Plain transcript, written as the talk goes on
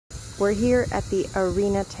We're here at the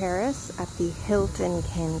Arena Terrace at the Hilton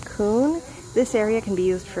Cancun. This area can be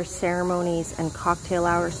used for ceremonies and cocktail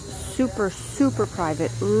hours. Super, super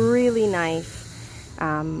private, really nice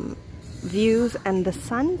views, and the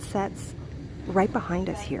sun sets right behind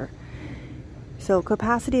us here. So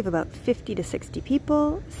capacity of about 50 to 60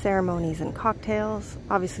 people, ceremonies and cocktails.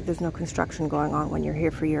 Obviously there's no construction going on when you're here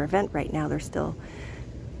for your event right now. They're still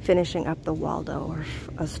finishing up the Waldo or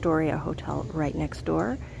Astoria Hotel right next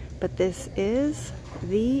door. But this is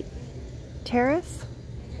the Terrace,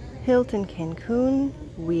 Hilton Cancun.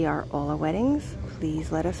 We are Hola Weddings.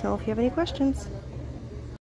 Please let us know if you have any questions.